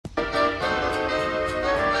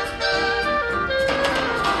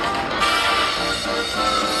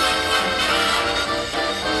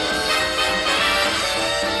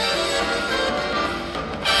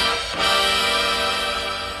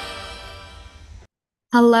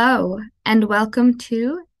Hello, and welcome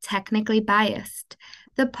to Technically Biased,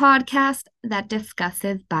 the podcast that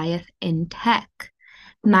discusses bias in tech.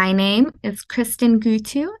 My name is Kristen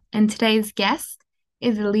Gutu, and today's guest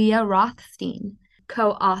is Leah Rothstein,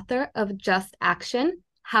 co author of Just Action: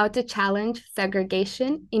 How to Challenge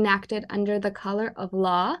Segregation Enacted Under the Color of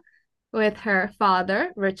Law, with her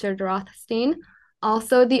father, Richard Rothstein,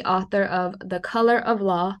 also the author of The Color of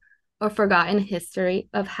Law, or Forgotten History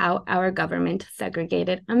of How Our Government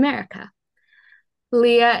Segregated America.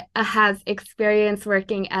 Leah has experience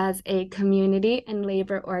working as a community and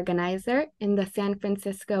labor organizer in the San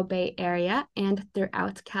Francisco Bay Area and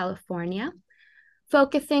throughout California,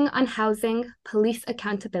 focusing on housing, police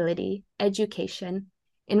accountability, education,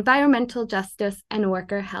 environmental justice, and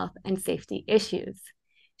worker health and safety issues.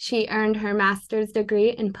 She earned her master's degree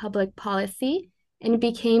in public policy and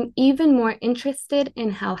became even more interested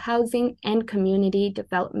in how housing and community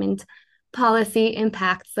development policy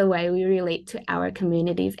impacts the way we relate to our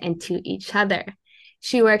communities and to each other.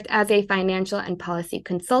 She worked as a financial and policy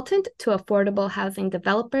consultant to affordable housing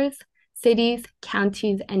developers, cities,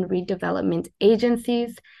 counties, and redevelopment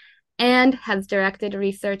agencies, and has directed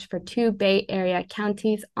research for two Bay Area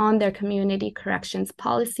counties on their community corrections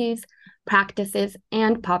policies, practices,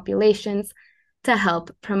 and populations to help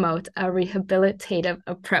promote a rehabilitative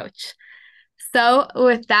approach. So,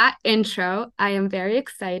 with that intro, I am very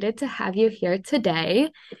excited to have you here today.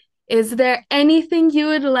 Is there anything you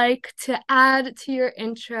would like to add to your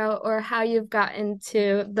intro, or how you've gotten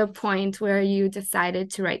to the point where you decided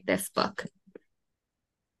to write this book?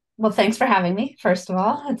 Well, thanks for having me. First of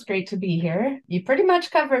all, it's great to be here. You pretty much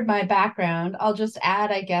covered my background. I'll just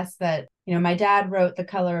add, I guess, that, my dad wrote The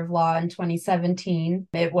Color of Law in 2017.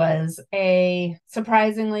 It was a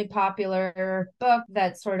surprisingly popular book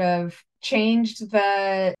that sort of changed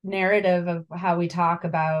the narrative of how we talk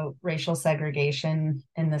about racial segregation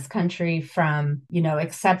in this country from,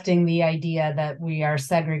 accepting the idea that we are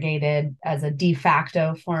segregated as a de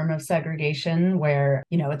facto form of segregation where,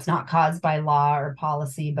 it's not caused by law or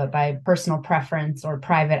policy, but by personal preference or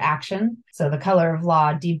private action. So The Color of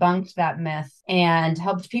Law debunked that myth and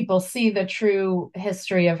helped people see the true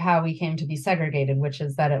history of how we came to be segregated, which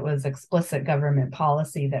is that it was explicit government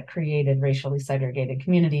policy that created racially segregated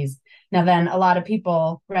communities. Now, then a lot of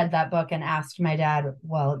people read that book and asked my dad,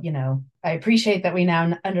 well, I appreciate that we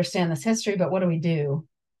now understand this history, but what do we do?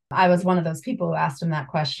 I was one of those people who asked him that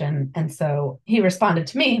question. And so he responded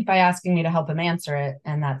to me by asking me to help him answer it.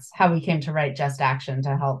 And that's how we came to write Just Action,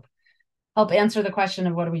 to help answer the question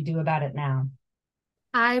of what do we do about it now.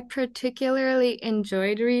 I particularly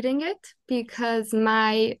enjoyed reading it because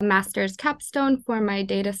my master's capstone for my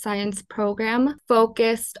data science program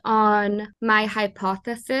focused on my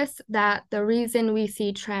hypothesis that the reason we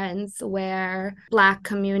see trends where Black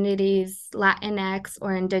communities, Latinx,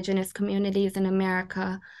 or Indigenous communities in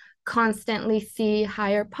America constantly see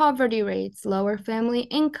higher poverty rates, lower family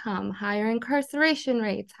income, higher incarceration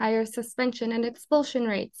rates, higher suspension and expulsion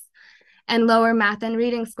rates, and lower math and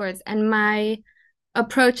reading scores. And my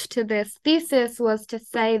approach to this thesis was to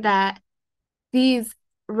say that these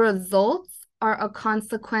results are a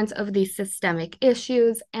consequence of these systemic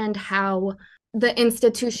issues and how the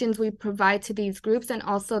institutions we provide to these groups and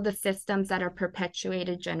also the systems that are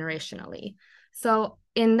perpetuated generationally. So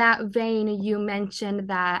in that vein, you mentioned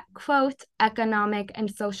that, quote, economic and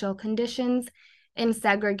social conditions in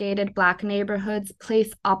segregated Black neighborhoods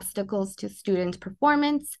place obstacles to student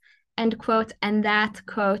performance, end quote, and that,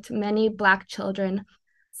 quote, many Black children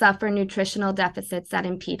suffer nutritional deficits that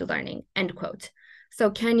impede learning, end quote. So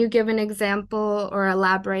can you give an example or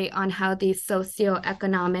elaborate on how these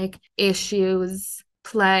socioeconomic issues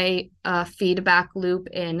play a feedback loop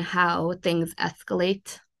in how things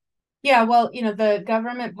escalate? Yeah, well, the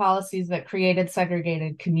government policies that created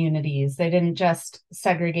segregated communities, they didn't just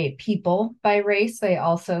segregate people by race, they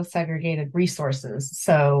also segregated resources.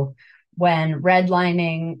 So when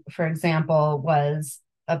redlining, for example, was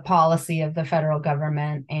a policy of the federal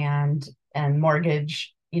government and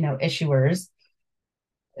mortgage, issuers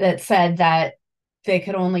that said that they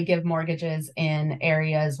could only give mortgages in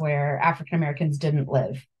areas where African Americans didn't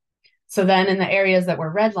live. So then in the areas that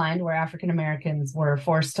were redlined, where African Americans were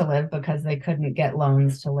forced to live because they couldn't get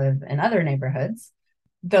loans to live in other neighborhoods,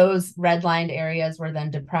 those redlined areas were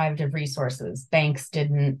then deprived of resources. Banks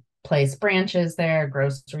didn't place branches there,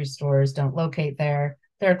 grocery stores don't locate there.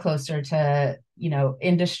 They're closer to,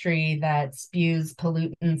 industry that spews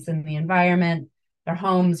pollutants in the environment. Their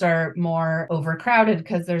homes are more overcrowded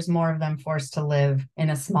because there's more of them forced to live in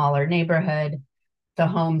a smaller neighborhood. The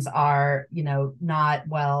homes are, not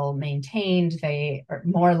well maintained. They are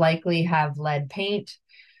more likely have lead paint.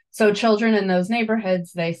 So children in those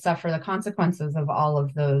neighborhoods, they suffer the consequences of all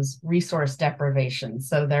of those resource deprivations.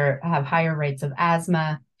 So they have higher rates of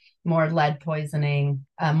asthma, more lead poisoning,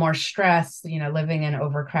 more stress, living in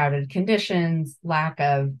overcrowded conditions, lack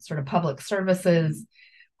of sort of public services,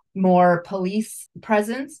 more police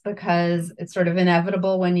presence because it's sort of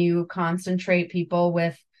inevitable when you concentrate people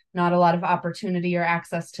with not a lot of opportunity or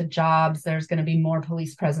access to jobs. There's going to be more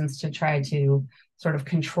police presence to try to sort of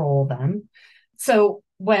control them. So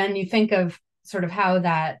when you think of sort of how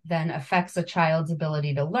that then affects a child's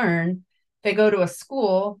ability to learn, they go to a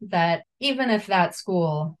school that, even if that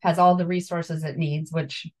school has all the resources it needs,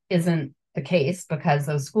 which isn't the case because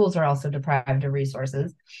those schools are also deprived of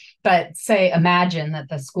resources. But say, imagine that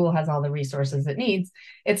the school has all the resources it needs,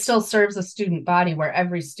 it still serves a student body where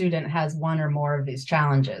every student has one or more of these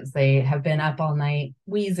challenges. They have been up all night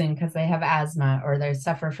wheezing because they have asthma, or they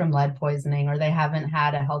suffer from lead poisoning, or they haven't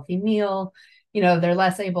had a healthy meal. They're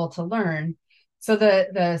less able to learn. So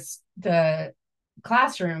the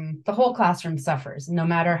classroom, the whole classroom suffers, no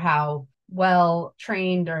matter how well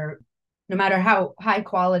trained or no matter how high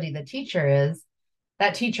quality the teacher is.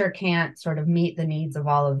 That teacher can't sort of meet the needs of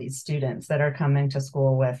all of these students that are coming to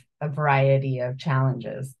school with a variety of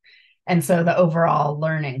challenges. And so the overall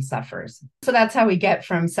learning suffers. So that's how we get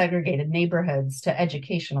from segregated neighborhoods to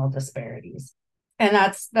educational disparities. And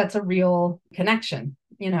that's a real connection.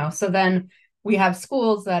 So then we have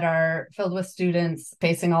schools that are filled with students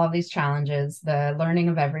facing all of these challenges. The learning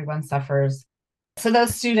of everyone suffers. So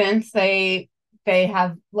those students, they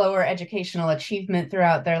have lower educational achievement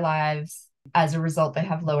throughout their lives. As a result, they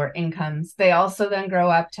have lower incomes. They also then grow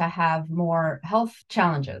up to have more health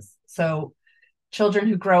challenges. So children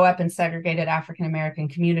who grow up in segregated African American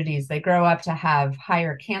communities, they grow up to have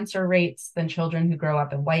higher cancer rates than children who grow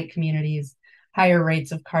up in white communities, higher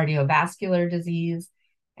rates of cardiovascular disease,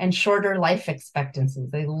 and shorter life expectancies.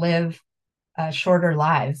 They live shorter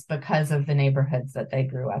lives because of the neighborhoods that they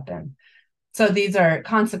grew up in. So these are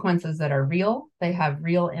consequences that are real. They have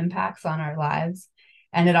real impacts on our lives.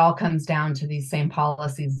 And it all comes down to these same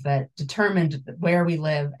policies that determined where we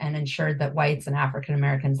live and ensured that whites and African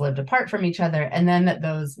Americans lived apart from each other. And then that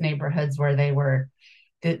those neighborhoods where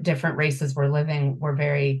the different races were living were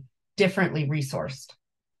very differently resourced.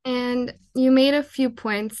 And you made a few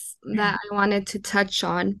points that I wanted to touch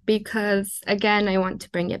on because, again, I want to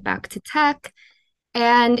bring it back to tech.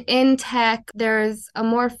 And in tech, there's a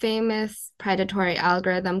more famous predatory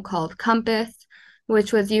algorithm called Compass,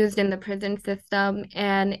 which was used in the prison system,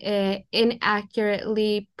 and it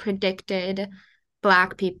inaccurately predicted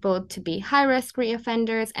Black people to be high-risk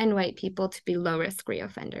reoffenders and white people to be low-risk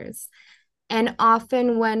reoffenders. And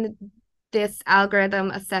often when this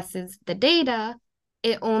algorithm assesses the data,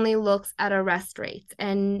 it only looks at arrest rates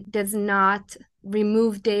and does not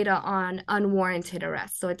remove data on unwarranted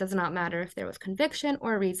arrests. So it does not matter if there was conviction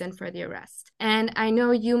or reason for the arrest. And I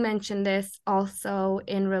know you mentioned this also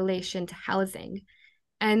in relation to housing.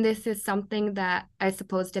 And this is something that I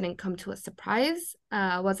suppose didn't come to a surprise,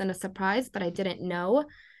 wasn't a surprise, but I didn't know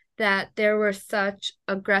that there were such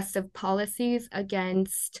aggressive policies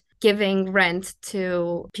against giving rent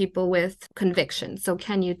to people with convictions. So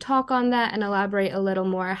can you talk on that and elaborate a little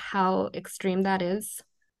more how extreme that is?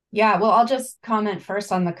 Yeah, well, I'll just comment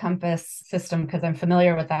first on the Compass system because I'm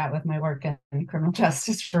familiar with that with my work in criminal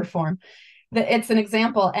justice reform. It's an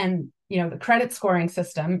example, and the credit scoring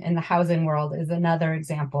system in the housing world is another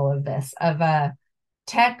example of this, of a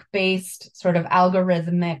tech-based sort of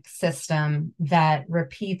algorithmic system that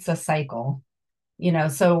repeats a cycle.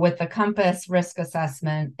 So with the Compass risk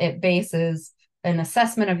assessment, it bases an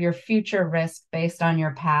assessment of your future risk based on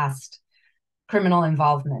your past criminal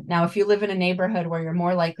involvement. Now, if you live in a neighborhood where you're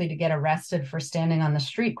more likely to get arrested for standing on the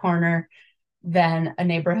street corner than a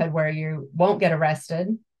neighborhood where you won't get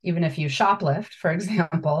arrested, even if you shoplift, for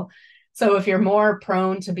example. So if you're more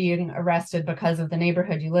prone to being arrested because of the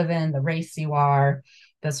neighborhood you live in, the race you are,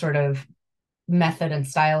 the sort of method and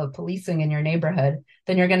style of policing in your neighborhood,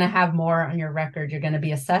 then you're going to have more on your record. You're going to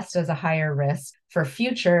be assessed as a higher risk for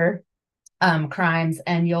future crimes,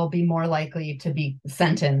 and you'll be more likely to be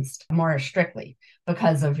sentenced more strictly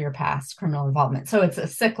because of your past criminal involvement. So it's a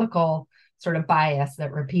cyclical sort of bias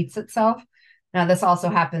that repeats itself. Now, this also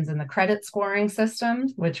happens in the credit scoring system,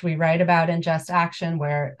 which we write about in Just Action,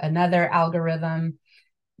 where another algorithm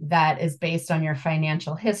that is based on your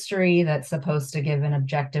financial history that's supposed to give an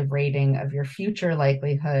objective rating of your future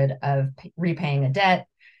likelihood of repaying a debt.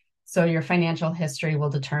 So your financial history will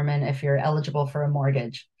determine if you're eligible for a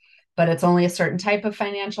mortgage. But it's only a certain type of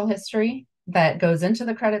financial history that goes into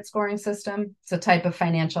the credit scoring system. It's a type of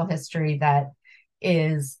financial history that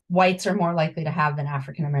is whites are more likely to have than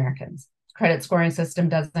African Americans. Credit scoring system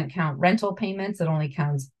doesn't count rental payments. It only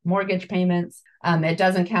counts mortgage payments. It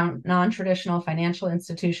doesn't count non-traditional financial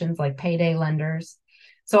institutions like payday lenders.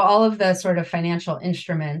 So all of the sort of financial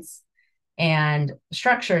instruments and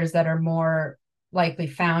structures that are more likely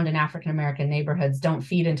found in African American neighborhoods don't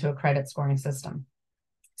feed into a credit scoring system.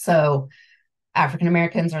 So African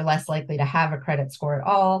Americans are less likely to have a credit score at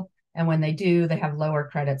all. And when they do, they have lower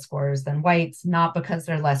credit scores than whites, not because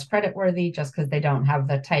they're less credit worthy, just because they don't have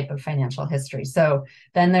the type of financial history. So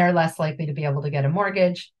then they're less likely to be able to get a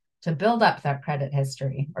mortgage to build up that credit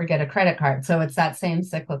history or get a credit card. So it's that same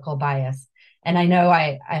cyclical bias. And I know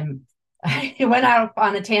I went out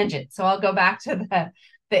on a tangent. So I'll go back to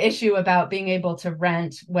the issue about being able to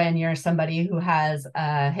rent when you're somebody who has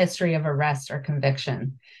a history of arrest or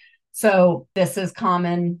conviction. So this is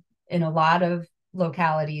common in a lot of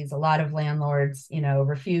localities. A lot of landlords,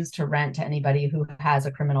 refuse to rent to anybody who has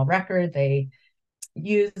a criminal record. They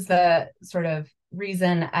use the sort of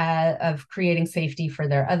reason of creating safety for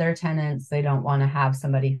their other tenants. They don't want to have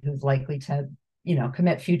somebody who's likely to,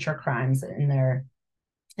 commit future crimes in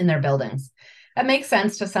their buildings. That makes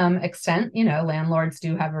sense to some extent. Landlords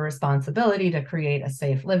do have a responsibility to create a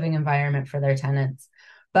safe living environment for their tenants.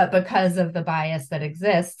 But because of the bias that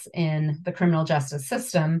exists in the criminal justice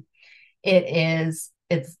system, it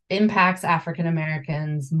impacts African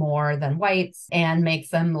Americans more than whites and makes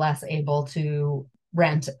them less able to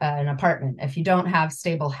rent an apartment. If you don't have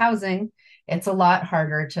stable housing, it's a lot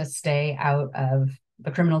harder to stay out of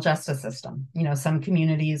the criminal justice system. Some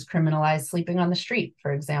communities criminalize sleeping on the street,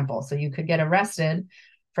 for example. So you could get arrested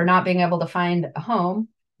for not being able to find a home,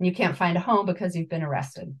 and you can't find a home because you've been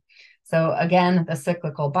arrested. So again, the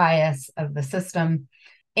cyclical bias of the system.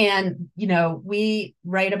 And, we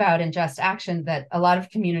write about in Just Action that a lot of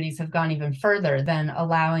communities have gone even further than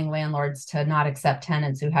allowing landlords to not accept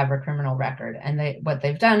tenants who have a criminal record. And what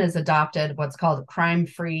they've done is adopted what's called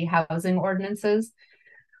crime-free housing ordinances,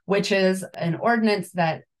 which is an ordinance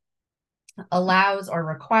that allows or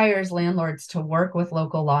requires landlords to work with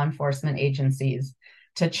local law enforcement agencies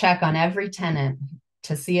to check on every tenant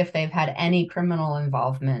to see if they've had any criminal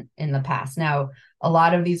involvement in the past. Now, a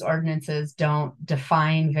lot of these ordinances don't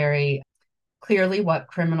define very clearly what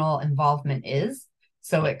criminal involvement is.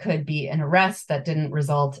 So it could be an arrest that didn't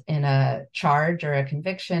result in a charge or a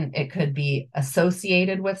conviction. It could be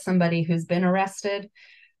associated with somebody who's been arrested.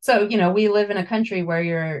 So, we live in a country where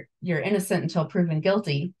you're innocent until proven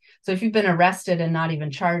guilty. So if you've been arrested and not even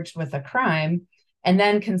charged with a crime and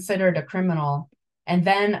then considered a criminal, and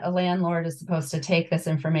then a landlord is supposed to take this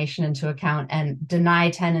information into account and deny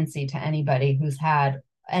tenancy to anybody who's had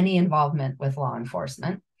any involvement with law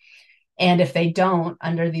enforcement. And if they don't,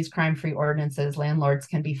 under these crime-free ordinances, landlords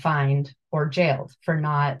can be fined or jailed for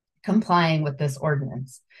not complying with this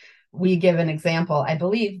ordinance. We give an example. I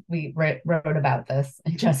believe we wrote about this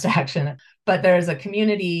in Just Action, but there's a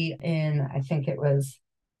community in, I think it was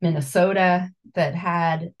Minnesota, that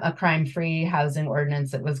had a crime-free housing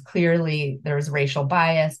ordinance. It was clearly, there was racial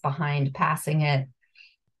bias behind passing it.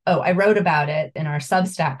 Oh, I wrote about it in our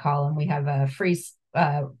Substack column. We have a free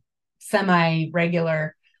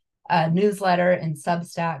semi-regular newsletter in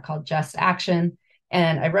Substack called Just Action.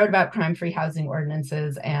 And I wrote about crime-free housing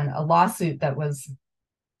ordinances and a lawsuit that was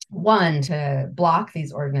won to block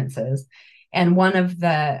these ordinances. And one of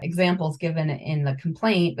the examples given in the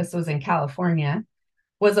complaint, this was in California,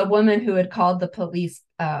 was a woman who had called the police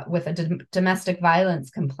with a domestic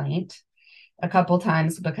violence complaint a couple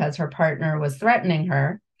times because her partner was threatening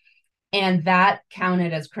her. And that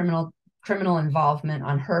counted as criminal involvement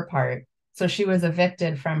on her part. So she was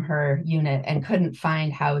evicted from her unit and couldn't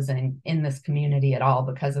find housing in this community at all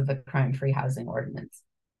because of the crime-free housing ordinance.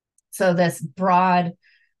 So this broad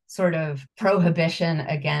sort of prohibition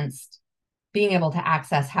against being able to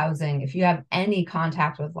access housing, if you have any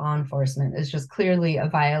contact with law enforcement, is just clearly a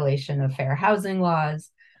violation of fair housing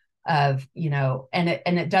laws, and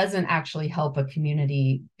it doesn't actually help a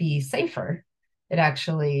community be safer. It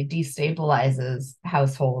actually destabilizes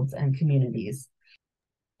households and communities.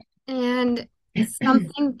 And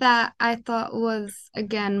something that I thought was,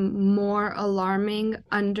 again, more alarming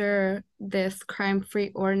under this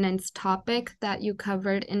crime-free ordinance topic that you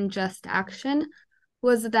covered in Just Action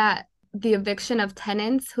was that the eviction of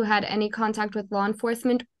tenants who had any contact with law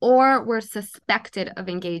enforcement or were suspected of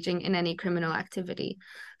engaging in any criminal activity.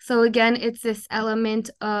 So again, it's this element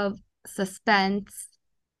of suspense,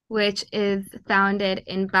 which is founded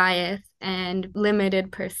in bias and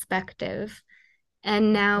limited perspective.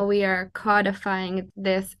 And now we are codifying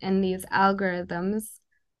this in these algorithms.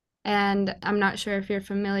 And I'm not sure if you're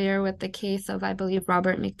familiar with the case of, I believe,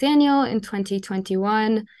 Robert McDaniel in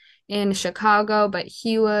 2021 in Chicago, but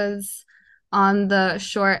he was on the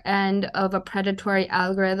short end of a predatory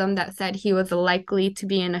algorithm that said he was likely to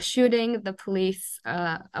be in a shooting. The police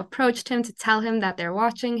approached him to tell him that they're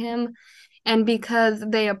watching him. And because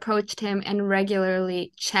they approached him and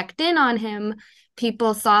regularly checked in on him,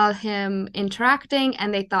 people saw him interacting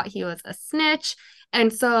and they thought he was a snitch.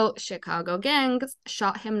 And so Chicago gangs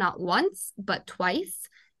shot him not once, but twice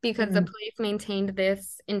because the Mm, police maintained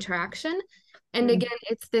this interaction. And mm, again,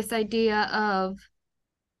 it's this idea of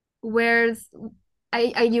where's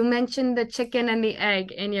you mentioned the chicken and the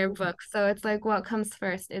egg in your book. So it's like, what comes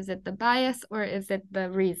first? Is it the bias or is it the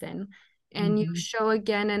reason? And you mhm. show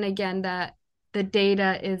again and again that the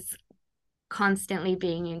data is constantly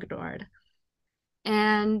being ignored.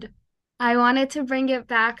 And I wanted to bring it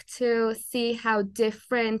back to see how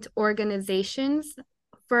different organizations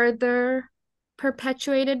further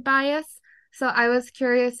perpetuated bias. So I was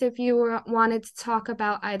curious if you wanted to talk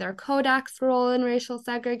about either Kodak's role in racial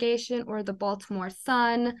segregation or the Baltimore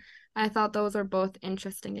Sun. I thought those were both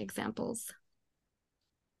interesting examples.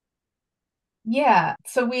 Yeah.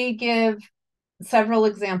 So we give several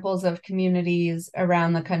examples of communities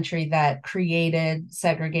around the country that created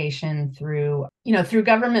segregation through, through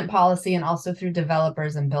government policy and also through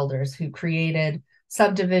developers and builders who created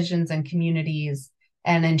subdivisions and communities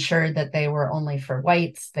and ensured that they were only for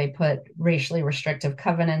whites. They put racially restrictive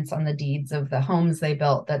covenants on the deeds of the homes they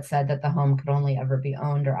built that said that the home could only ever be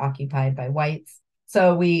owned or occupied by whites.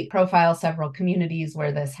 So we profile several communities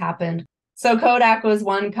where this happened. So Kodak was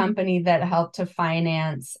one company that helped to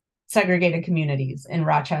finance segregated communities in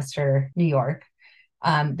Rochester, New York.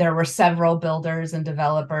 There were several builders and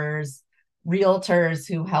developers, realtors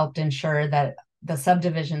who helped ensure that the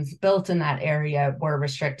subdivisions built in that area were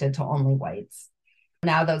restricted to only whites.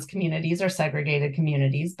 Now those communities are segregated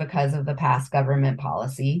communities because of the past government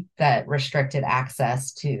policy that restricted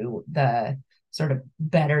access to the sort of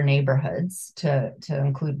better neighborhoods to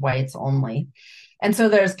include whites only. And so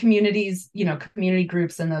there's communities, community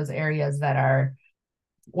groups in those areas that are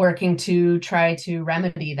working to try to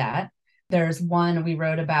remedy that. There's one we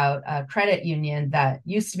wrote about a credit union that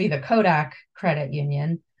used to be the Kodak Credit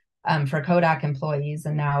Union for Kodak employees,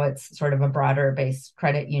 and now it's sort of a broader based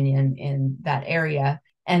credit union in that area.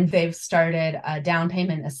 And they've started a down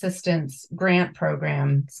payment assistance grant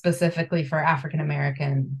program specifically for African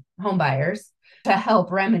American homebuyers to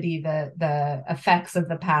help remedy the effects of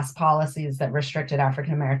the past policies that restricted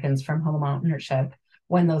African Americans from home ownership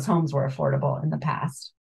when those homes were affordable in the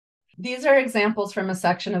past. These are examples from a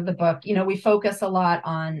section of the book. We focus a lot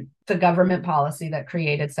on the government policy that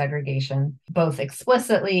created segregation, both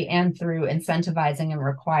explicitly and through incentivizing and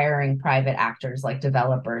requiring private actors like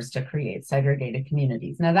developers to create segregated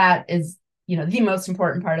communities. Now, that is, the most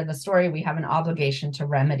important part of the story. We have an obligation to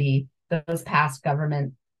remedy those past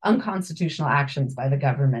government unconstitutional actions by the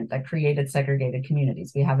government that created segregated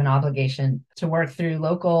communities. We have an obligation to work through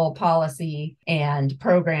local policy and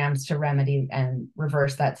programs to remedy and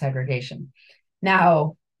reverse that segregation.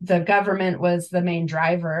 Now, the government was the main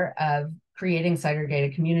driver of creating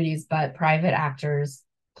segregated communities, but private actors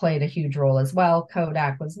played a huge role as well.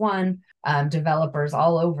 Kodak was one. Developers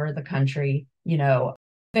all over the country,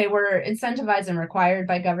 they were incentivized and required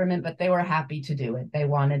by government, but they were happy to do it. They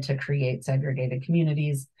wanted to create segregated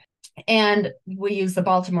communities. And we use the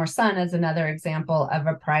Baltimore Sun as another example of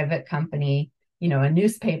a private company, a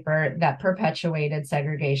newspaper that perpetuated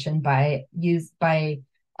segregation by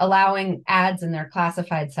allowing ads in their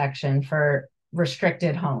classified section for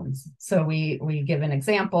restricted homes. So we give an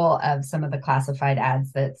example of some of the classified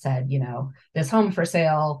ads that said, this home for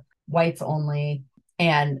sale, whites only.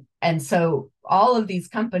 And so all of these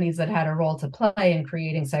companies that had a role to play in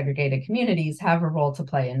creating segregated communities have a role to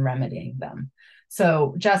play in remedying them.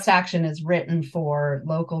 So Just Action is written for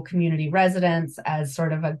local community residents as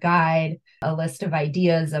sort of a guide, a list of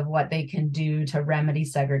ideas of what they can do to remedy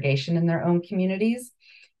segregation in their own communities.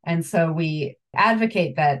 And so we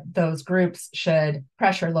advocate that those groups should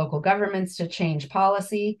pressure local governments to change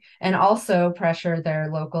policy and also pressure their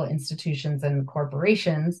local institutions and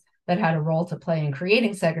corporations that had a role to play in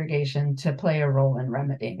creating segregation to play a role in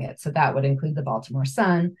remedying it. So that would include the Baltimore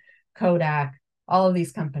Sun, Kodak, all of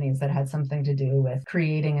these companies that had something to do with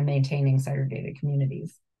creating and maintaining segregated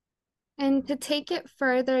communities. And to take it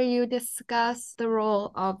further, you discuss the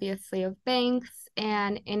role, obviously, of banks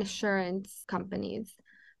and insurance companies.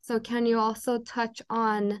 So, can you also touch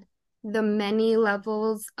on the many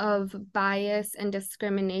levels of bias and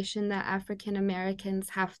discrimination that African Americans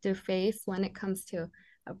have to face when it comes to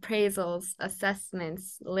appraisals,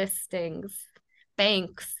 assessments, listings,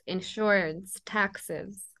 banks, insurance,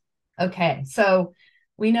 taxes? Okay, so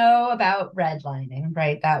We know about redlining,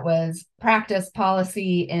 right? That was practice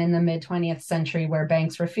policy in the mid 20th century where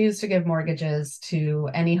banks refused to give mortgages to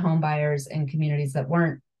any home buyers in communities that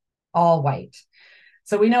weren't all white.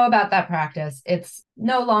 So we know about that practice. It's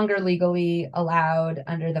no longer legally allowed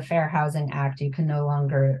under the Fair Housing Act. You can no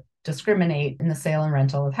longer discriminate in the sale and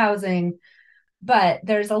rental of housing. But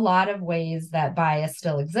there's a lot of ways that bias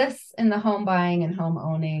still exists in the home buying and home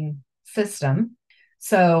owning system.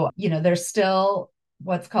 So, there's still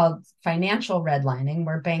what's called financial redlining,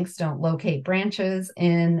 where banks don't locate branches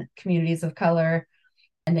in communities of color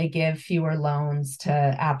and they give fewer loans to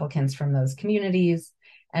applicants from those communities.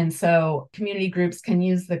 And so community groups can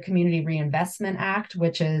use the Community Reinvestment Act,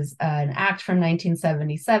 which is an act from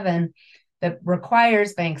 1977 that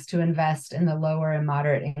requires banks to invest in the lower and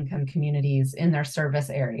moderate income communities in their service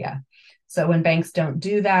area. So when banks don't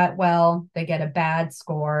do that well, they get a bad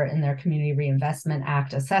score in their Community Reinvestment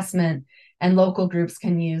Act assessment, and local groups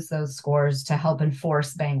can use those scores to help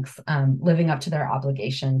enforce banks living up to their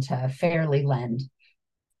obligation to fairly lend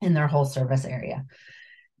in their whole service area.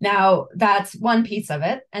 Now, that's one piece of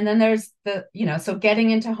it. And then there's so getting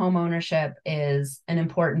into home ownership is an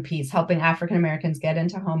important piece, helping African Americans get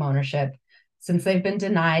into home ownership. Since they've been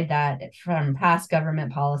denied that from past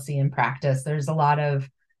government policy and practice, there's a lot of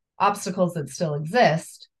obstacles that still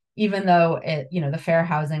exist, even though the Fair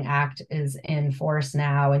Housing Act is in force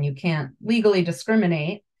now and you can't legally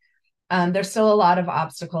discriminate. There's still a lot of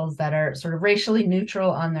obstacles that are sort of racially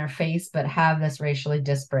neutral on their face, but have this racially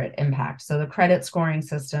disparate impact. So the credit scoring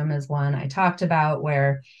system is one I talked about,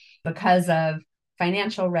 where because of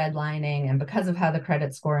financial redlining and because of how the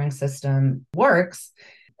credit scoring system works,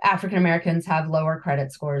 African Americans have lower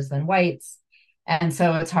credit scores than whites. And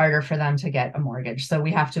so it's harder for them to get a mortgage. So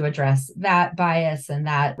we have to address that bias and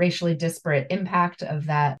that racially disparate impact of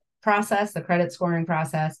that process, the credit scoring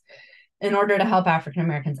process, in order to help African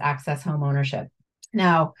Americans access home ownership.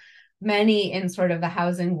 Now, many in sort of the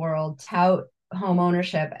housing world tout home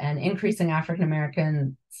ownership and increasing African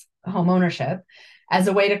Americans' home ownership as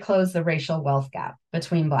a way to close the racial wealth gap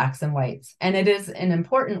between Blacks and whites. And it is an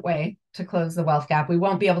important way to close the wealth gap. We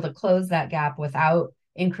won't be able to close that gap without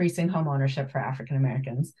increasing home ownership for African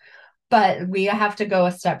Americans. But we have to go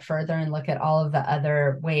a step further and look at all of the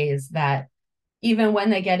other ways that even when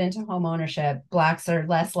they get into home ownership, Blacks are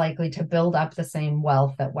less likely to build up the same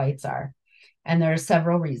wealth that whites are. And there are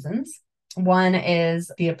several reasons. One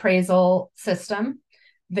is the appraisal system.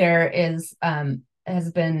 There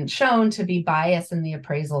has been shown to be bias in the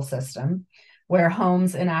appraisal system, where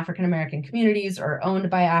homes in African American communities or owned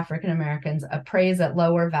by African Americans appraise at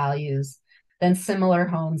lower values than similar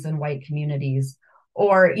homes in white communities,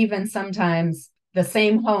 or even sometimes the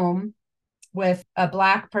same home with a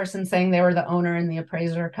Black person saying they were the owner and the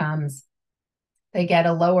appraiser comes, they get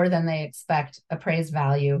a lower than they expect appraised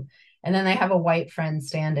value. And then they have a white friend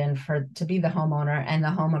stand in to be the homeowner, and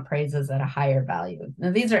the home appraises at a higher value.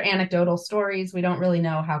 Now, these are anecdotal stories. We don't really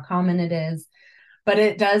know how common it is, but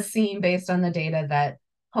it does seem, based on the data, that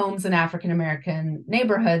homes in African American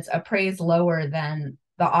neighborhoods appraise lower than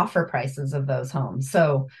the offer prices of those homes.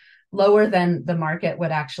 So lower than the market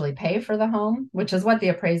would actually pay for the home, which is what the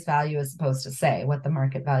appraised value is supposed to say, what the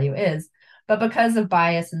market value is. But because of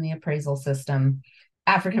bias in the appraisal system,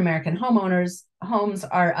 African American homeowners' homes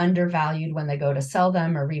are undervalued when they go to sell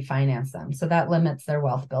them or refinance them. So that limits their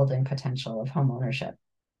wealth building potential of home ownership.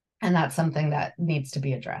 And that's something that needs to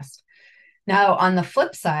be addressed. Now, on the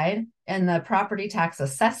flip side, in the property tax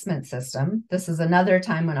assessment system, this is another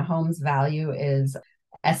time when a home's value is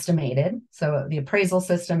estimated. So the appraisal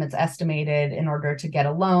system, it's estimated in order to get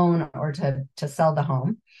a loan or to sell the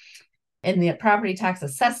home. In the property tax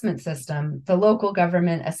assessment system, the local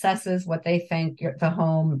government assesses what they think the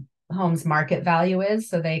home's market value is,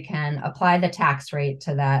 so they can apply the tax rate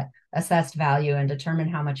to that assessed value and determine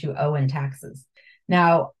how much you owe in taxes.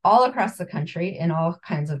 Now, all across the country, in all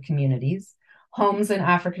kinds of communities, homes in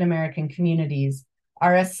African American communities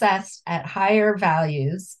are assessed at higher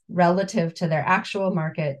values relative to their actual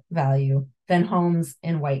market value than homes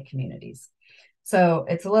in white communities. So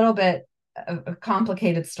it's a little bit of a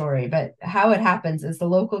complicated story, but how it happens is the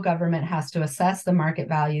local government has to assess the market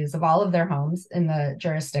values of all of their homes in the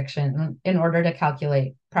jurisdiction in order to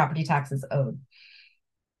calculate property taxes owed.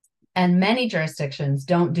 And many jurisdictions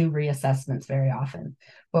don't do reassessments very often.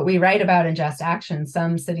 What we write about in Just Action,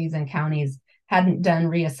 some cities and counties hadn't done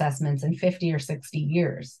reassessments in 50 or 60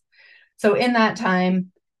 years. So in that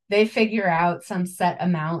time, they figure out some set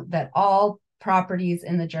amount that all properties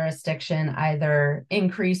in the jurisdiction either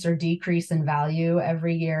increase or decrease in value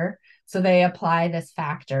every year. So they apply this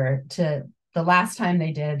factor to the last time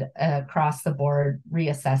they did across the board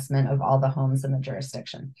reassessment of all the homes in the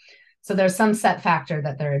jurisdiction. So there's some set factor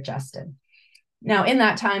that they're adjusted. Now, in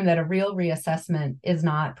that time that a real reassessment is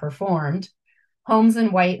not performed, homes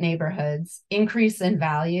in white neighborhoods increase in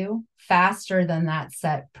value faster than that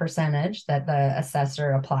set percentage that the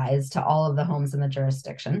assessor applies to all of the homes in the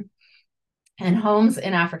jurisdiction. And homes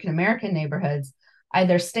in African American neighborhoods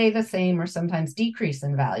either stay the same or sometimes decrease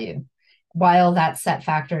in value, while that set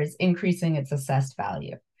factor is increasing its assessed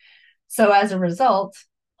value. So as a result,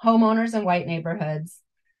 homeowners in white neighborhoods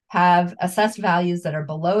have assessed values that are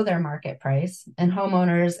below their market price, and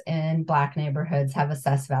homeowners in Black neighborhoods have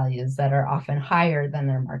assessed values that are often higher than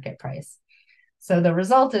their market price. So the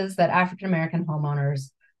result is that African American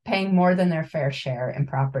homeowners paying more than their fair share in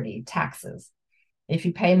property taxes. If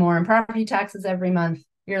you pay more in property taxes every month,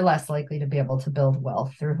 you're less likely to be able to build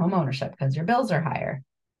wealth through homeownership because your bills are higher.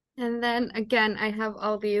 And then again, I have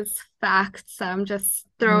all these facts. I'm just Mhm.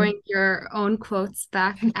 throwing your own quotes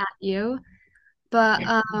back at you. But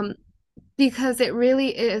because it really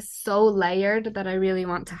is so layered that I really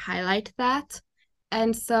want to highlight that.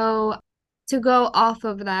 And so to go off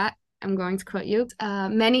of that, I'm going to quote you.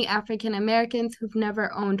 Many African Americans who've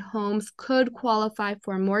never owned homes could qualify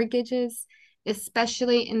for mortgages,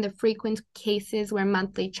 especially in the frequent cases where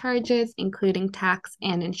monthly charges, including tax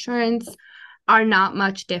and insurance, are not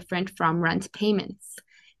much different from rent payments.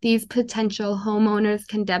 These potential homeowners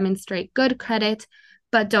can demonstrate good credit,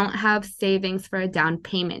 but don't have savings for a down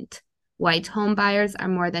payment. White home buyers are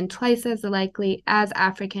more than twice as likely as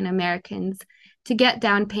African Americans to get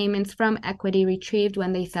down payments from equity retrieved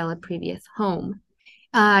when they sell a previous home.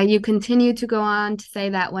 You continue to go on to say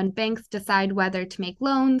that when banks decide whether to make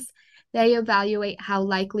loans, they evaluate how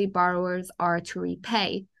likely borrowers are to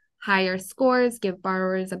repay. Higher scores give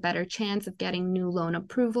borrowers a better chance of getting new loan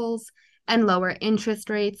approvals, and lower interest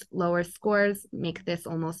rates, lower scores make this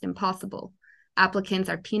almost impossible. Applicants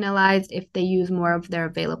are penalized if they use more of their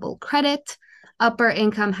available credit. Upper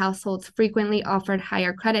income households frequently offered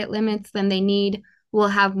higher credit limits than they need will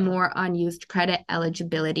have more unused credit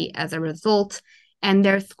eligibility as a result, and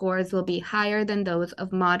their scores will be higher than those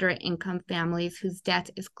of moderate income families whose debt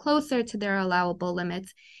is closer to their allowable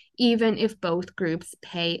limits, even if both groups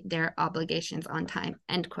pay their obligations on time,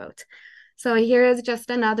 end quote. So here is just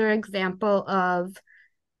another example of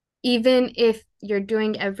even if you're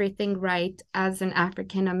doing everything right as an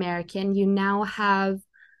African American, you now have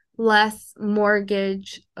less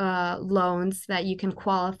mortgage loans that you can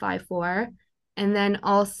qualify for. And then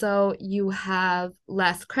also you have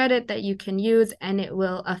less credit that you can use, and it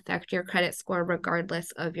will affect your credit score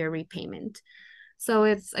regardless of your repayment. So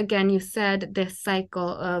it's again, you said this cycle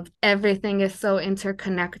of everything is so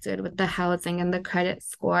interconnected with the housing and the credit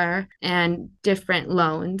score and different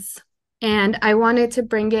loans. And I wanted to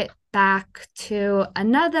bring it back to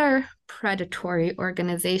another predatory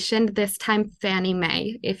organization, this time Fannie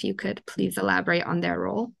Mae, if you could please elaborate on their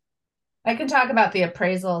role. I can talk about the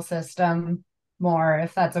appraisal system more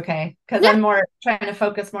if that's okay, because Yeah, I'm more trying to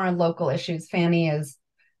focus more on local issues. Fannie is,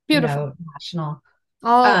 beautiful. national.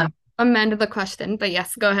 I'll Um, amend the question, but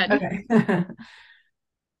yes, go ahead. okay.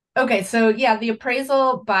 Okay, so yeah, the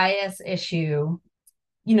appraisal bias issue,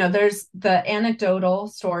 there's the anecdotal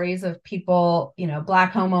stories of people,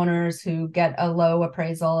 Black homeowners who get a low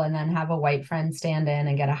appraisal and then have a white friend stand in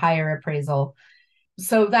and get a higher appraisal.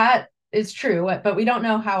 So that is true, but we don't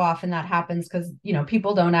know how often that happens because,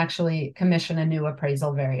 people don't actually commission a new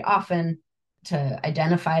appraisal very often to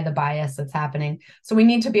identify the bias that's happening. So we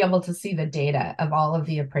need to be able to see the data of all of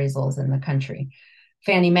the appraisals in the country.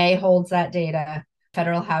 Fannie Mae holds that data.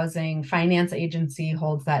 Federal Housing Finance Agency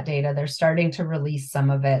holds that data. They're starting to release some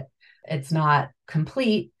of it. It's not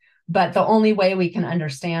complete, but the only way we can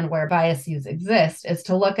understand where biases exist is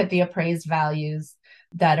to look at the appraised values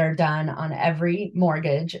that are done on every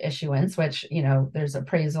mortgage issuance, which, there's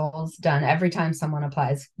appraisals done every time someone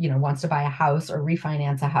applies, wants to buy a house or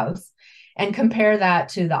refinance a house, and compare that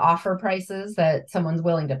to the offer prices that someone's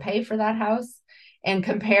willing to pay for that house, and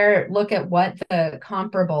look at what the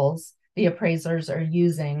comparables the appraisers are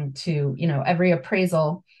using to, every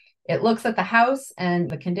appraisal. It looks at the house and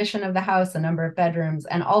the condition of the house, the number of bedrooms,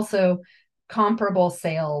 and also comparable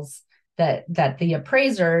sales that the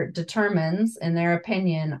appraiser determines, in their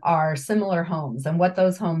opinion, are similar homes and what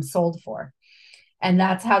those homes sold for. And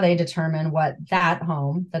that's how they determine what that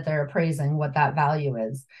home that they're appraising, what that value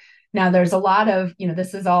is. Now, there's a lot of,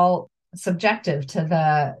 this is all subjective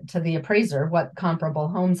to the appraiser, what comparable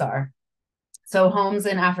homes are. So homes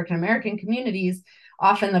in African American communities,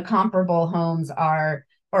 often the comparable homes are,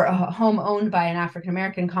 or a home owned by an African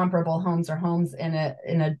American, comparable homes are homes in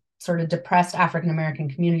a sort of depressed African American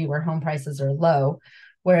community where home prices are low,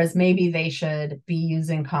 whereas maybe they should be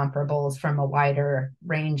using comparables from a wider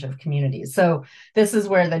range of communities. So this is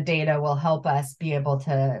where the data will help us be able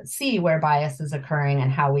to see where bias is occurring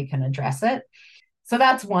and how we can address it. So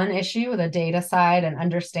that's one issue, the data side, and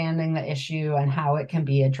understanding the issue and how it can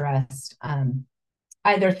be addressed,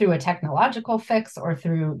 either through a technological fix or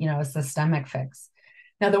through, a systemic fix.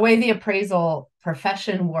 Now, the way the appraisal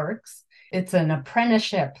profession works, it's an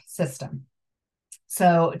apprenticeship system.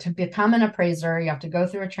 So to become an appraiser, you have to go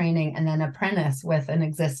through a training and then apprentice with an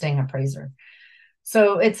existing appraiser.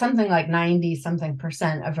 So it's something like 90 something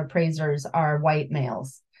percent of appraisers are white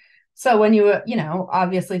males. So when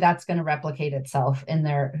obviously that's going to replicate itself in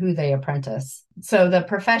who they apprentice. So the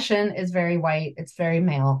profession is very white, it's very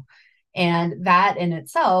male. And that in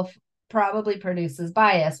itself probably produces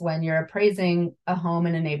bias when you're appraising a home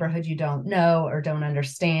in a neighborhood you don't know or don't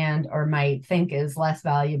understand or might think is less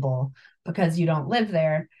valuable because you don't live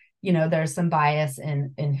there. There's some bias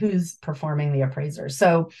in who's performing the appraiser.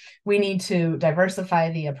 So we need to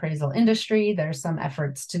diversify the appraisal industry. There's some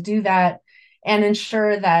efforts to do that and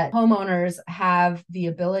ensure that homeowners have the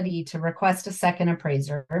ability to request a second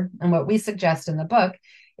appraiser. And what we suggest in the book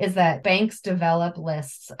is that banks develop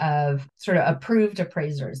lists of sort of approved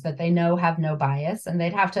appraisers that they know have no bias, and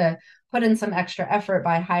they'd have to put in some extra effort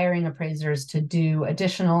by hiring appraisers to do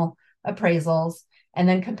additional appraisals and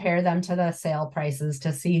then compare them to the sale prices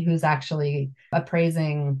to see who's actually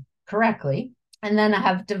appraising correctly. And then I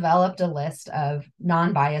have developed a list of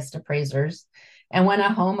non-biased appraisers. And when a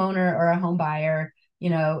homeowner or a home buyer,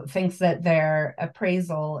 thinks that their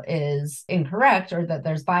appraisal is incorrect or that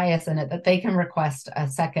there's bias in it, that they can request a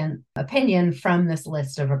second opinion from this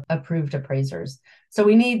list of approved appraisers. So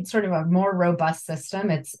we need sort of a more robust system.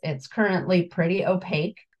 It's currently pretty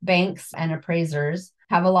opaque. Banks and appraisers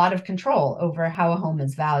have a lot of control over how a home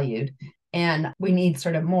is valued. And we need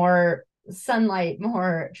sort of more sunlight,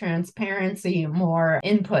 more transparency, more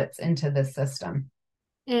inputs into this system.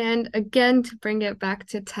 And again, to bring it back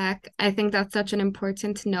to tech, I think that's such an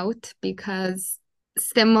important note because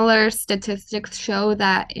similar statistics show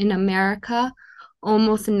that in America,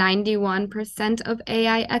 almost 91% of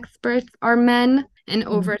AI experts are men and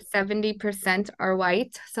over 70% are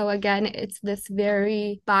white. So again, it's this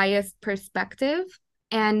very biased perspective.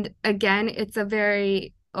 And again, it's a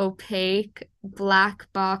very opaque black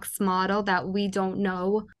box model that we don't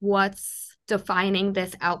know what's defining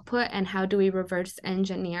this output and how do we reverse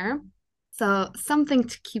engineer. So something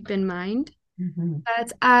to keep in mind. Mm-hmm.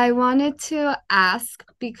 But I wanted to ask,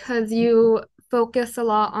 because you focus a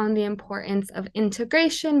lot on the importance of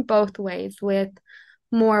integration both ways, with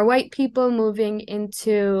more white people moving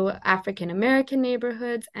into African American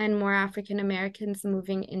neighborhoods and more African Americans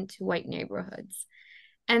moving into white neighborhoods.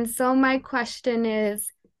 And so my question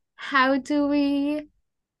is, how do we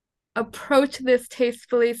approach this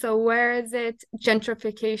tastefully? So where is it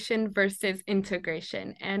gentrification versus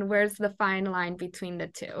integration? And where's the fine line between the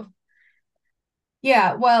two?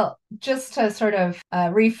 Yeah, well, just to sort of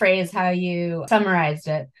rephrase how you summarized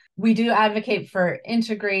it, we do advocate for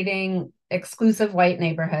integrating exclusive white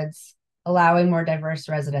neighborhoods, allowing more diverse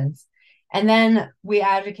residents. And then we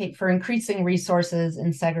advocate for increasing resources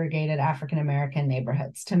in segregated African American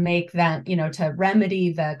neighborhoods to make them, to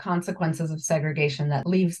remedy the consequences of segregation that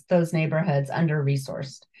leaves those neighborhoods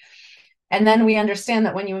under-resourced. And then we understand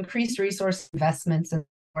that when you increase resource investments in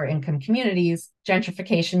lower income communities,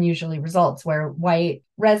 gentrification usually results where white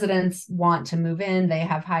residents want to move in, they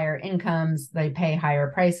have higher incomes, they pay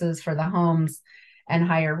higher prices for the homes and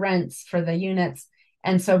higher rents for the units.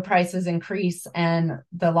 And so prices increase and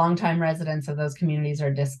the longtime residents of those communities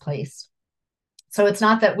are displaced. So it's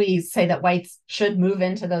not that we say that whites should move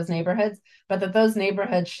into those neighborhoods, but that those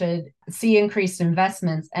neighborhoods should see increased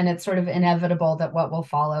investments. And it's sort of inevitable that what will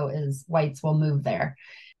follow is whites will move there.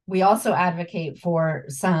 We also advocate for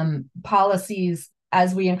some policies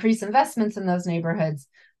as we increase investments in those neighborhoods.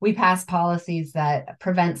 We pass policies that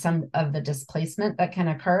prevent some of the displacement that can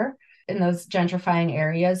occur in those gentrifying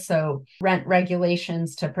areas. So rent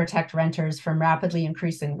regulations to protect renters from rapidly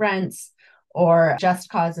increasing rents, or just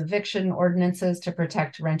cause eviction ordinances to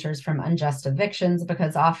protect renters from unjust evictions,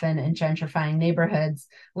 because often in gentrifying neighborhoods,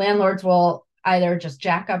 landlords will either just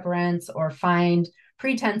jack up rents or find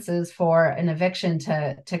pretenses for an eviction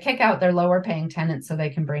to kick out their lower paying tenants so they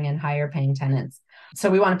can bring in higher paying tenants. So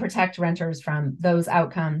we want to protect renters from those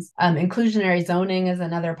outcomes. Inclusionary zoning is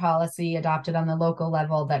another policy adopted on the local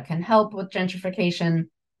level that can help with gentrification.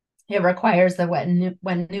 It requires that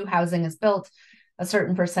when new housing is built, a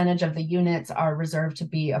certain percentage of the units are reserved to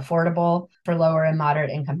be affordable for lower and moderate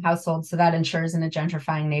income households. So that ensures in a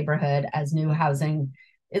gentrifying neighborhood, as new housing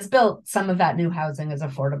is built, some of that new housing is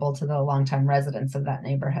affordable to the longtime residents of that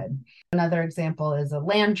neighborhood. Another example is a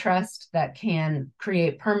land trust that can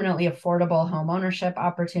create permanently affordable home ownership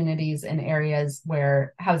opportunities in areas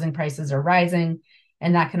where housing prices are rising,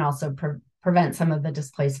 and that can also prevent some of the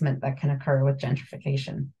displacement that can occur with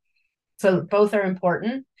gentrification. So both are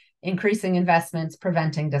important. Increasing investments,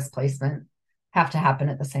 preventing displacement have to happen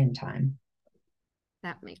at the same time.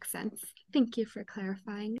 That makes sense. Thank you for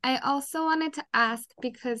clarifying. I also wanted to ask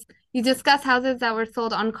because you discuss houses that were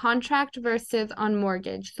sold on contract versus on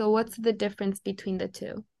mortgage. So, what's the difference between the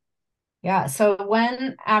two? Yeah. So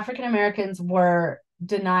when African Americans were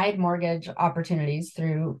denied mortgage opportunities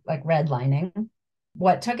through like redlining,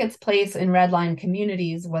 what took its place in redline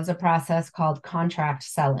communities was a process called contract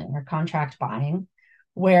selling or contract buying,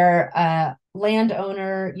 where a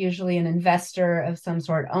landowner, usually an investor of some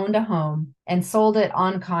sort, owned a home and sold it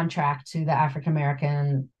on contract to the African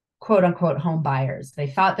American quote unquote home buyers. They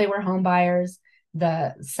thought they were home buyers.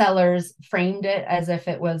 The sellers framed it as if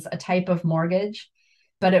it was a type of mortgage,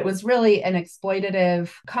 but it was really an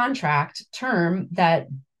exploitative contract term that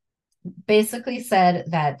basically said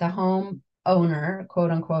that the home owner,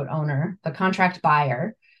 quote unquote owner, the contract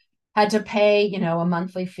buyer, had to pay, a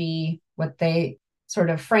monthly fee, what they sort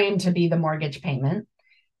of framed to be the mortgage payment.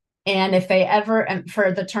 And if they ever, and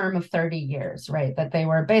for the term of 30 years, right, that they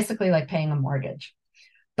were basically like paying a mortgage.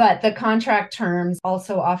 But the contract terms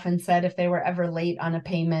also often said if they were ever late on a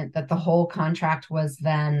payment, that the whole contract was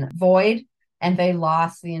then void and they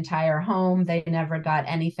lost the entire home. They never got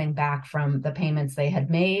anything back from the payments they had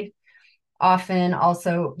made. Often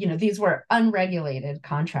also, these were unregulated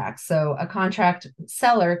contracts. So a contract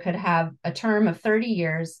seller could have a term of 30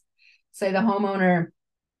 years. Say the homeowner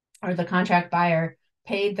or the contract buyer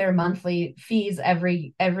paid their monthly fees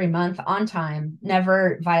every month on time,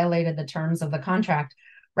 never violated the terms of the contract.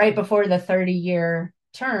 Right before the 30-year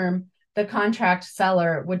term, the contract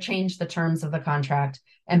seller would change the terms of the contract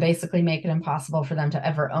and basically make it impossible for them to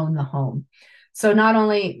ever own the home. So not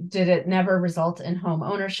only did it never result in home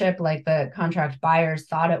ownership like the contract buyers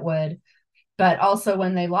thought it would, but also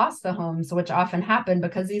when they lost the homes, which often happened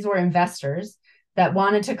because these were investors that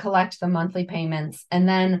wanted to collect the monthly payments. And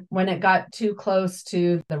then when it got too close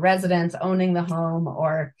to the residents owning the home,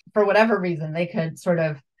 or for whatever reason, they could sort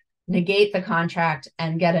of negate the contract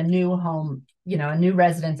and get a new home, a new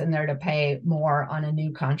residence in there to pay more on a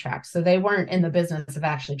new contract. So they weren't in the business of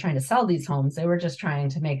actually trying to sell these homes. They were just trying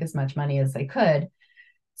to make as much money as they could.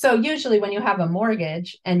 So usually when you have a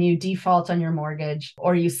mortgage and you default on your mortgage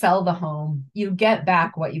or you sell the home, you get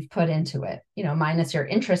back what you've put into it, minus your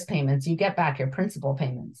interest payments, you get back your principal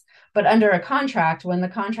payments. But under a contract, when the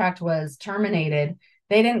contract was terminated,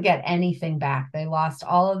 they didn't get anything back. They lost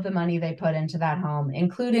all of the money they put into that home,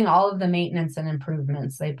 including all of the maintenance and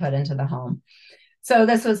improvements they put into the home. So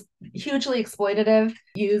this was hugely exploitative,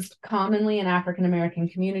 used commonly in African American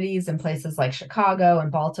communities in places like Chicago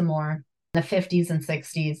and Baltimore in the 50s and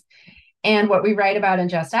 60s. And what we write about in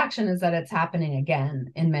Just Action is that it's happening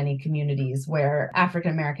again in many communities where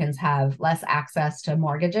African Americans have less access to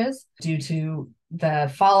mortgages due to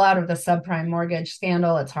the fallout of the subprime mortgage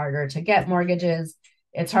scandal. It's harder to get mortgages.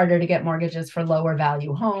 It's harder to get mortgages for lower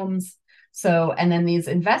value homes. So, and then these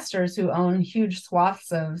investors who own huge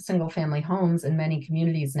swaths of single family homes in many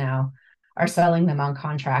communities now are selling them on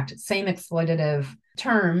contract, same exploitative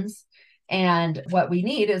terms. And what we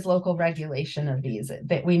need is local regulation of these.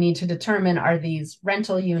 That we need to determine, are these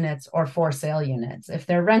rental units or for sale units? If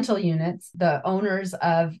they're rental units, the owners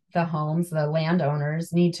of the homes, the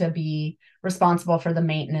landowners, need to be responsible for the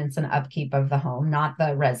maintenance and upkeep of the home, not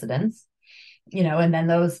the residents. And then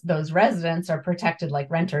those residents are protected like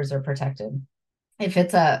renters are protected. If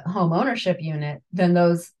it's a home ownership unit, then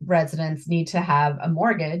those residents need to have a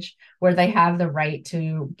mortgage where they have the right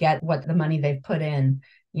to get what the money they've put in,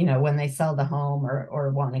 when they sell the home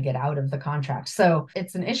or want to get out of the contract. So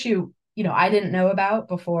it's an issue, I didn't know about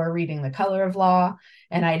before reading The Color of Law,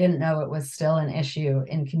 and I didn't know it was still an issue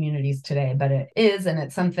in communities today, but it is. And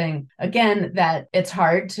it's something, again, that it's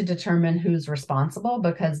hard to determine who's responsible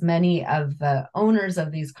because many of the owners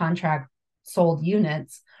of these contract sold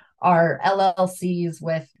units are LLCs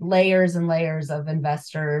with layers and layers of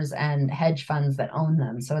investors and hedge funds that own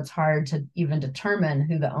them. So it's hard to even determine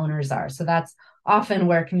who the owners are. So that's often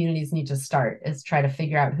where communities need to start, is try to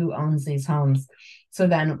figure out who owns these homes so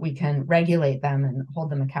then we can regulate them and hold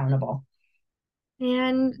them accountable.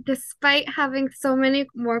 And despite having so many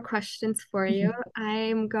more questions for you,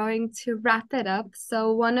 I'm going to wrap it up.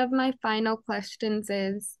 So, one of my final questions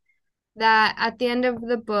is that at the end of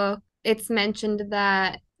the book, it's mentioned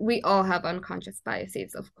that we all have unconscious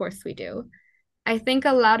biases. Of course, we do. I think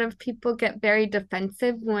a lot of people get very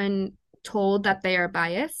defensive when told that they are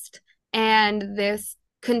biased, and this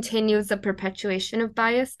continues the perpetuation of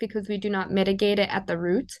bias because we do not mitigate it at the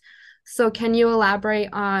root. So, can you elaborate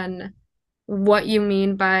on what you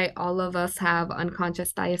mean by all of us have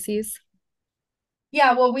unconscious biases?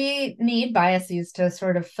 Yeah, well, we need biases to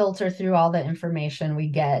sort of filter through all the information we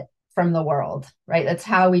get from the world, right? That's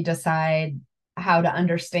how we decide how to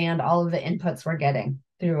understand all of the inputs we're getting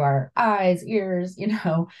through our eyes, ears.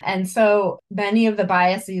 And so many of the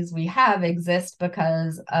biases we have exist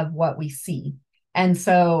because of what we see. And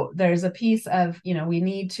so there's a piece of, we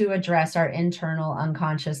need to address our internal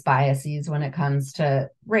unconscious biases when it comes to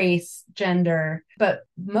race, gender. But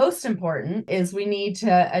most important is we need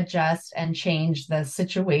to adjust and change the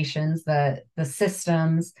situations, the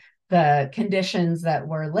systems, the conditions that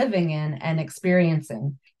we're living in and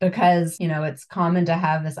experiencing. Because, it's common to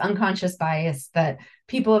have this unconscious bias that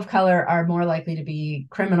people of color are more likely to be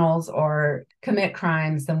criminals or commit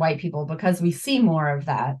crimes than white people because we see more of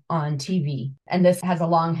that on TV. And this has a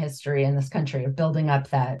long history in this country of building up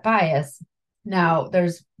that bias. Now,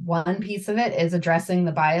 there's one piece of it is addressing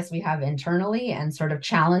the bias we have internally and sort of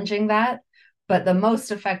challenging that. But the most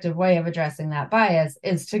effective way of addressing that bias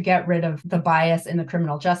is to get rid of the bias in the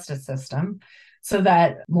criminal justice system so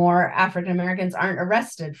that more African Americans aren't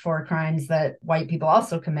arrested for crimes that white people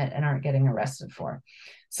also commit and aren't getting arrested for.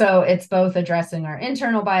 So it's both addressing our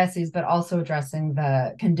internal biases, but also addressing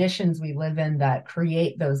the conditions we live in that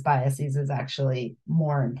create those biases is actually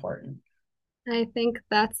more important. I think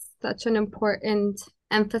that's such an important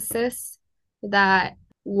emphasis that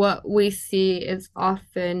what we see is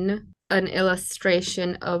often an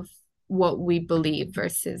illustration of what we believe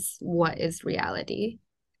versus what is reality.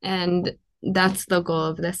 And that's the goal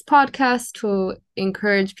of this podcast to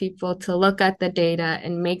encourage people to look at the data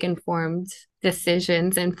and make informed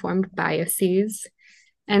decisions, informed biases.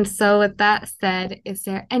 And so, with that said, is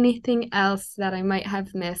there anything else that I might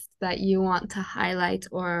have missed that you want to highlight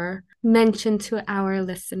or mention to our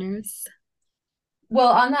listeners? Well,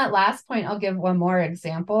 on that last point, I'll give one more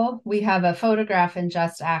example. We have a photograph in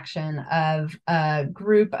Just Action of a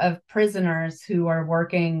group of prisoners who are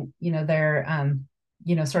working, they're,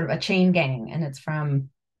 sort of a chain gang, and it's from,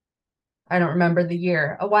 I don't remember the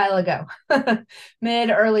year, a while ago,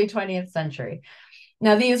 early 20th century.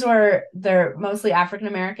 Now, they're mostly African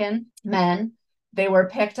American men. They were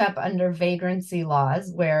picked up under vagrancy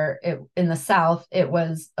laws where in the South, it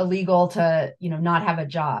was illegal to, not have a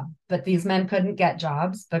job. But these men couldn't get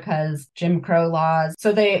jobs because Jim Crow laws.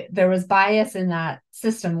 So there was bias in that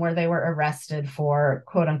system where they were arrested for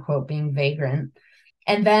quote unquote being vagrant.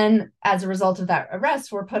 And then as a result of that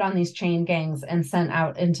arrest, were put on these chain gangs and sent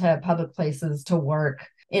out into public places to work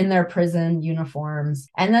in their prison uniforms.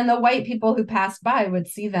 And then the white people who passed by would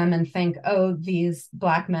see them and think, oh, these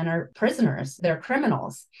Black men are prisoners. They're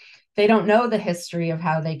criminals. They don't know the history of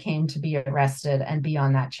how they came to be arrested and be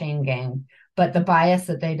on that chain gang. But the bias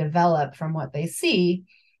that they develop from what they see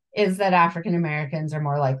is that African Americans are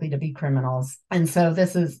more likely to be criminals. And so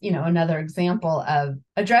this is, another example of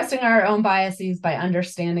addressing our own biases by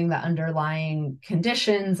understanding the underlying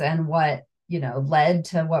conditions and what led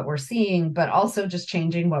to what we're seeing, but also just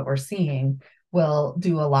changing what we're seeing will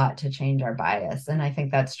do a lot to change our bias. And I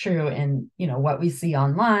think that's true in, what we see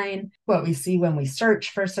online, what we see when we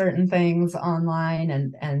search for certain things online,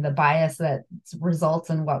 and the bias that results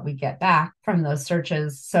in what we get back from those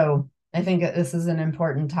searches. So I think this is an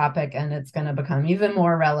important topic, and it's going to become even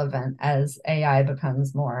more relevant as AI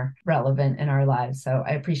becomes more relevant in our lives. So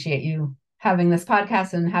I appreciate you having this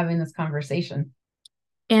podcast and having this conversation.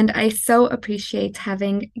 And I so appreciate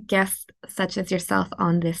having guests such as yourself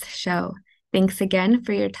on this show. Thanks again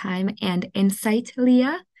for your time and insight,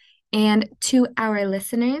 Leah. And to our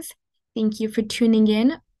listeners, thank you for tuning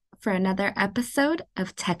in for another episode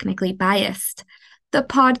of Technically Biased, the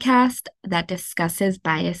podcast that discusses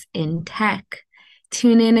bias in tech.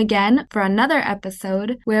 Tune in again for another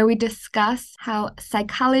episode where we discuss how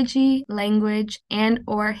psychology, language, and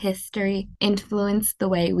or history influence the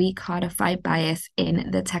way we codify bias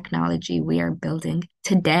in the technology we are building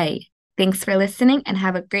today. Thanks for listening and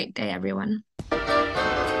have a great day, everyone.